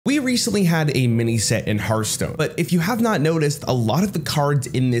We recently had a mini set in Hearthstone, but if you have not noticed, a lot of the cards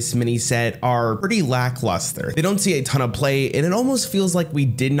in this mini set are pretty lackluster. They don't see a ton of play, and it almost feels like we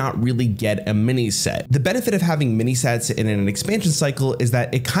did not really get a mini set. The benefit of having mini sets in an expansion cycle is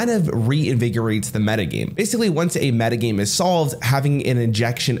that it kind of reinvigorates the metagame. Basically, once a metagame is solved, having an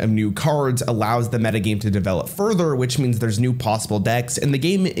injection of new cards allows the metagame to develop further, which means there's new possible decks, and the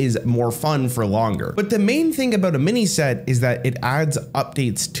game is more fun for longer. But the main thing about a mini set is that it adds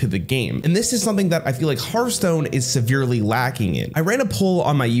updates to the game. And this is something that I feel like Hearthstone is severely lacking in. I ran a poll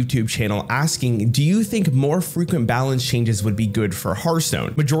on my YouTube channel asking, do you think more frequent balance changes would be good for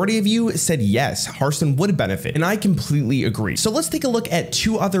Hearthstone? Majority of you said yes, Hearthstone would benefit, and I completely agree. So let's take a look at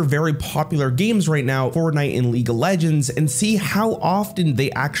two other very popular games right now, Fortnite and League of Legends, and see how often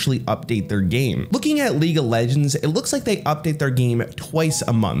they actually update their game. Looking at League of Legends, it looks like they update their game twice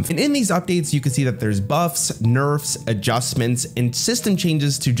a month. And in these updates, you can see that there's buffs, nerfs, adjustments, and system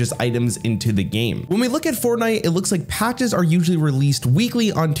changes to just items into the game. When we look at Fortnite, it looks like patches are usually released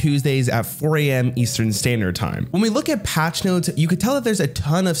weekly on Tuesdays at 4 AM Eastern Standard Time. When we look at patch notes, you can tell that there's a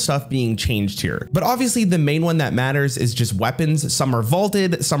ton of stuff being changed here. But obviously the main one that matters is just weapons. Some are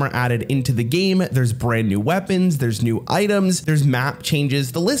vaulted, some are added into the game. There's brand new weapons, there's new items, there's map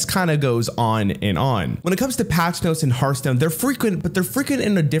changes. The list kind of goes on and on. When it comes to patch notes in Hearthstone, they're frequent, but they're frequent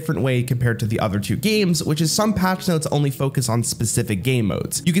in a different way compared to the other two games, which is some patch notes only focus on specific game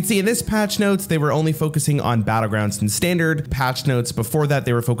modes. You can see in this patch notes, they were only focusing on Battlegrounds and Standard. Patch notes before that,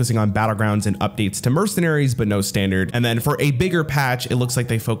 they were focusing on Battlegrounds and updates to Mercenaries, but no Standard. And then for a bigger patch, it looks like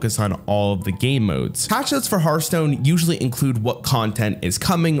they focus on all of the game modes. Patch notes for Hearthstone usually include what content is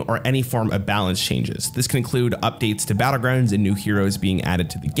coming or any form of balance changes. This can include updates to Battlegrounds and new heroes being added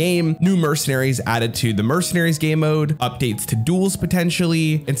to the game, new Mercenaries added to the Mercenaries game mode, updates to Duels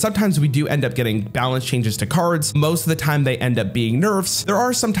potentially, and sometimes we do end up getting balance changes to cards. Most of the time they end up being nerfs. There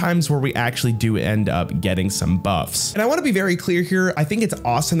are some times where we actually do end up getting some buffs. And I want to be very clear here. I think it's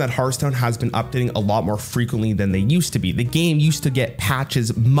awesome that Hearthstone has been updating a lot more frequently than they used to be. The game used to get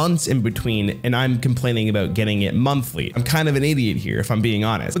patches months in between, and I'm complaining about getting it monthly. I'm kind of an idiot here, if I'm being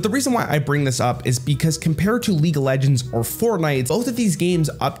honest. But the reason why I bring this up is because compared to League of Legends or Fortnite, both of these games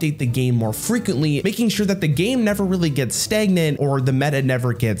update the game more frequently, making sure that the game never really gets stagnant or the meta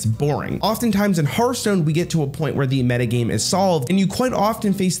never gets boring. Oftentimes in Hearthstone, we get to a point where the metagame is solved, and you quite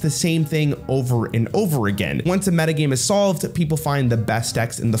often face the same thing over and over again. Once a metagame is solved, people find the best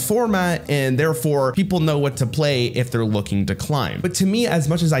decks in the format, and therefore people know what to play if they're looking to climb. But to me, as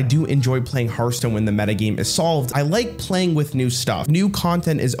much as I do enjoy playing Hearthstone when the metagame is solved, I like playing with new stuff. New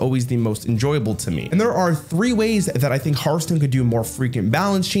content is always the most enjoyable to me. And there are three ways that I think Hearthstone could do more frequent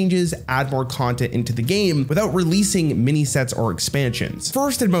balance changes, add more content into the game without releasing mini sets or expansions.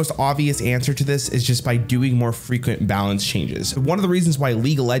 First and most obvious answer to this is just by doing more frequent balance changes. One of the reasons why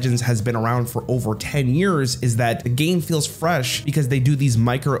League of Legends has been around for over 10 years is that the game feels fresh because they do these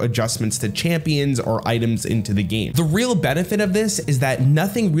micro adjustments to champions or items into the game. The real benefit of this is that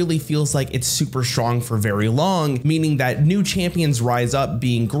nothing really feels like it's super strong for very long, meaning that new champions rise up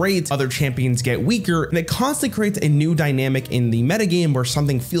being great, other champions get weaker, and it constantly creates a new dynamic in the metagame where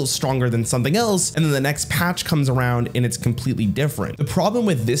something feels stronger than something else, and then the next patch comes around and it's completely different. The problem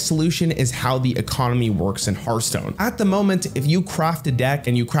with this solution is how the economy works in Hearthstone. At the moment, if you craft a deck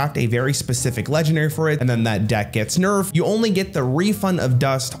and you craft a very specific legendary for it, and then that deck gets nerfed, you only get the refund of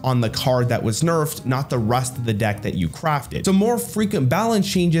dust on the card that was nerfed, not the rest of the deck that you crafted. So more frequent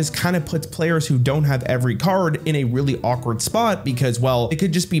balance changes kind of puts players who don't have every card in a really awkward spot because, well, it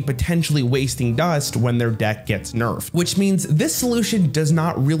could just be potentially wasting dust when their deck gets nerfed, which means this solution does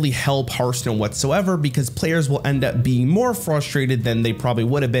not really help Hearthstone whatsoever because players will end up being more frustrated than they probably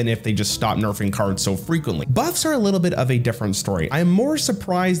would have been if they just stopped nerfing cards so frequently. Buffs are a little bit of a different story. I'm more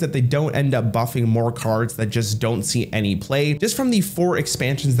surprised that they don't end up buffing more cards that just don't see any play. Just from the 4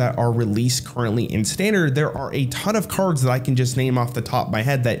 expansions that are released currently in Standard, there are a ton of cards that I can just name off the top of my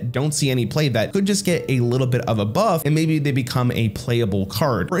head that don't see any play that could just get a little bit of a buff and maybe they become a playable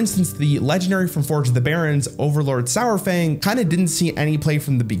card. For instance, the legendary from Forge of the Barons, Overlord Sourfang, kind of didn't see any play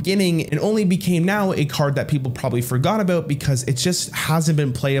from the beginning and only became now a card that people probably forgot about because it just hasn't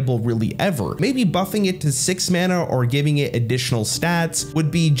been playable really ever. Maybe buffing it to 6 mana or giving it additional stats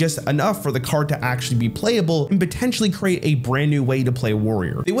would be just enough for the card to actually be playable and potentially create a brand new way to play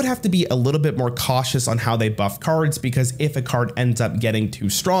Warrior. They would have to be a little bit more cautious on how they buff cards because if a card ends up getting too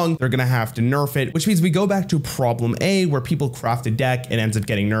strong, they're gonna have to nerf it, which means we go back to problem A where people craft a deck and ends up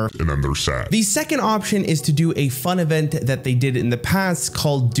getting nerfed and then they're sad. The second option is to do a fun event that they did in the past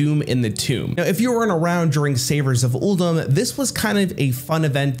called Doom in the Tomb. Now, if you weren't around during Savers of Uldum, this was kind of a fun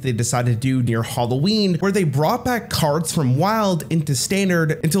event they decided to do near Halloween where they brought back cards from Wild into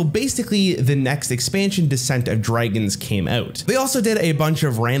standard until basically the next expansion, Descent of Dragons, came out. They also did a bunch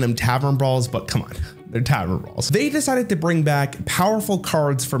of random tavern brawls, but come on. They're tavern brawls. They decided to bring back powerful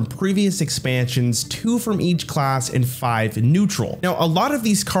cards from previous expansions, 2 from each class and 5 neutral. Now, a lot of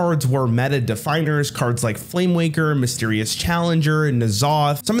these cards were meta definers, cards like Flamewaker, Mysterious Challenger,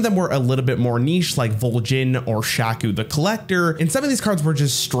 N'Zoth. Some of them were a little bit more niche, like Vol'jin or Shaku the Collector. And some of these cards were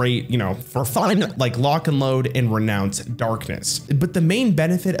just straight, you know, for fun, like Lock and Load and Renounce Darkness. But the main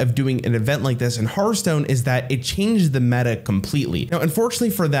benefit of doing an event like this in Hearthstone is that it changed the meta completely. Now, unfortunately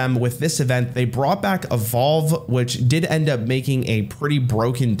for them, with this event, they brought back Evolve, which did end up making a pretty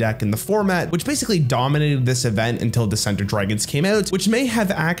broken deck in the format, which basically dominated this event until Descent of Dragons came out, which may have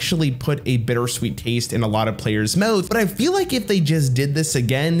actually put a bittersweet taste in a lot of players' mouths. But I feel like if they just did this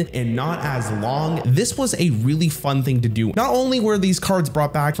again and not as long, this was a really fun thing to do. Not only were these cards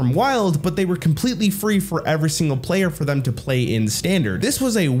brought back from Wild, but they were completely free for every single player for them to play in Standard. This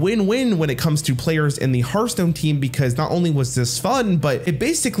was a win-win when it comes to players in the Hearthstone team, because not only was this fun, but it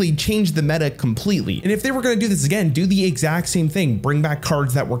basically changed the meta completely. And if they were going to do this again, do the exact same thing, bring back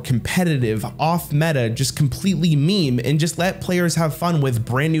cards that were competitive, off meta, just completely meme, and just let players have fun with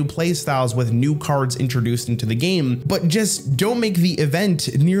brand new play styles with new cards introduced into the game, but just don't make the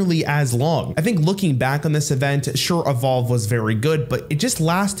event nearly as long. I think looking back on this event, sure, Evolve was very good, but it just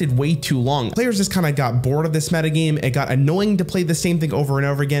lasted way too long. Players just kind of got bored of this metagame. It got annoying to play the same thing over and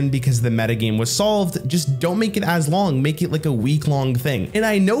over again because the metagame was solved. Just don't make it as long, make it like a week-long thing. And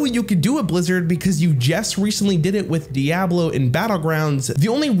I know you could do it, Blizzard, because you just recently did it with Diablo in Battlegrounds. The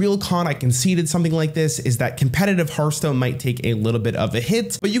only real con I can see to something like this is that competitive Hearthstone might take a little bit of a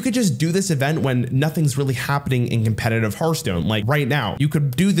hit, but you could just do this event when nothing's really happening in competitive Hearthstone. Like right now, you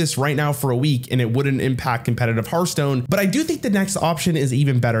could do this right now for a week and it wouldn't impact competitive Hearthstone, but I do think the next option is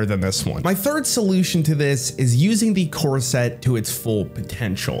even better than this one. My third solution to this is using the core set to its full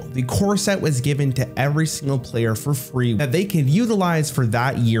potential. The core set was given to every single player for free that they can utilize for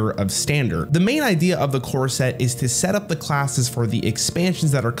that year of Standard. The main idea of the core set is to set up the classes for the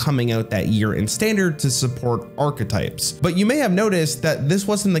expansions that are coming out that year in Standard to support archetypes. But you may have noticed that this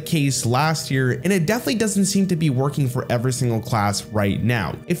wasn't the case last year, and it definitely doesn't seem to be working for every single class right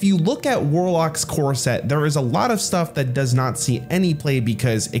now. If you look at Warlock's core set, there is a lot of stuff that does not see any play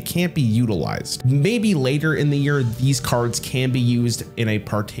because it can't be utilized. Maybe later in the year, these cards can be used in a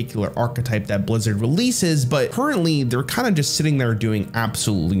particular archetype that Blizzard releases, but currently they're kind of just sitting there doing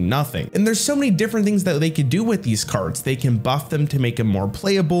absolutely nothing. And there's so many different things that they could do with these cards. They can buff them to make them more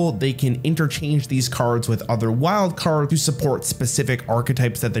playable. They can interchange these cards with other wild cards to support specific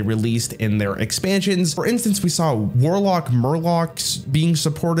archetypes that they released in their expansions. For instance, we saw Warlock Murlocs being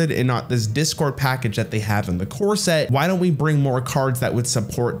supported in not this Discord package that they have in the core set. Why don't we bring more cards that would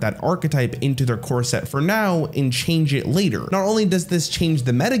support that archetype into their core set for now and change it later? Not only does this change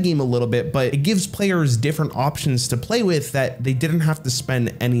the metagame a little bit, but it gives players different options to play with that they didn't have to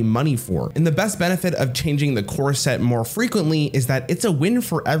spend any money for. And the best benefit of changing the core set more frequently is that it's a win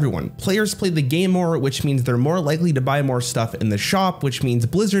for everyone. Players play the game more, which means they're more likely to buy more stuff in the shop, which means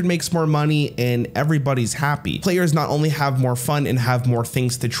Blizzard makes more money and everybody's happy. Players not only have more fun and have more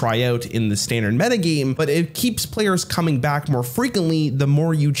things to try out in the Standard metagame, but it keeps players coming back more frequently the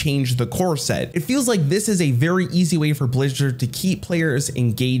more you change the core set. It feels like this is a very easy way for Blizzard to keep players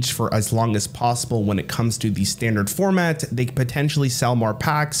engaged for as long as possible when it comes to the Standard format. They potentially sell more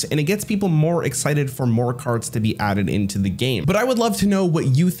packs and it gets people more excited for more cards to be added into the game. But I would love to know what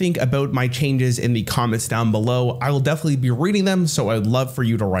you think about my changes in the comments down below. I will definitely be reading them, so I would love for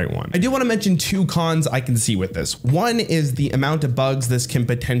you to write one. I do want to mention 2 cons I can see with this. One is the amount of bugs this can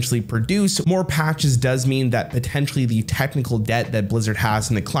potentially produce. More patches does mean that potentially the technical debt that Blizzard has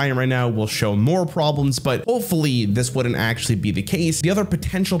in the client right now will show more problems, but hopefully this wouldn't actually be the case. The other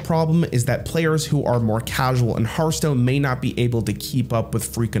potential problem is that players who are more casual in Hearthstone may not be able to keep up with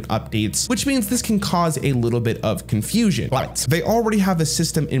frequent updates, which means this can cause a little bit of confusion. But they already have a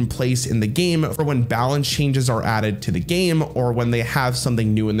system in place in the game for when balance changes are added to the game or when they have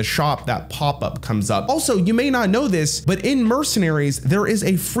something new in the shop, that pop-up comes up. Also, you may not know this, but in Mercenaries, there is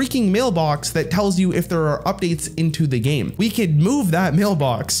a freaking mailbox that tells you if there are updates into the game. We could move that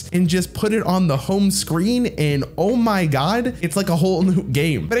mailbox and just put it on the home screen, and oh my God, it's like a whole new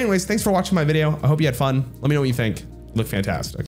game. But anyways, thanks for watching my video. I hope you had fun. Let me know what you think. You look fantastic.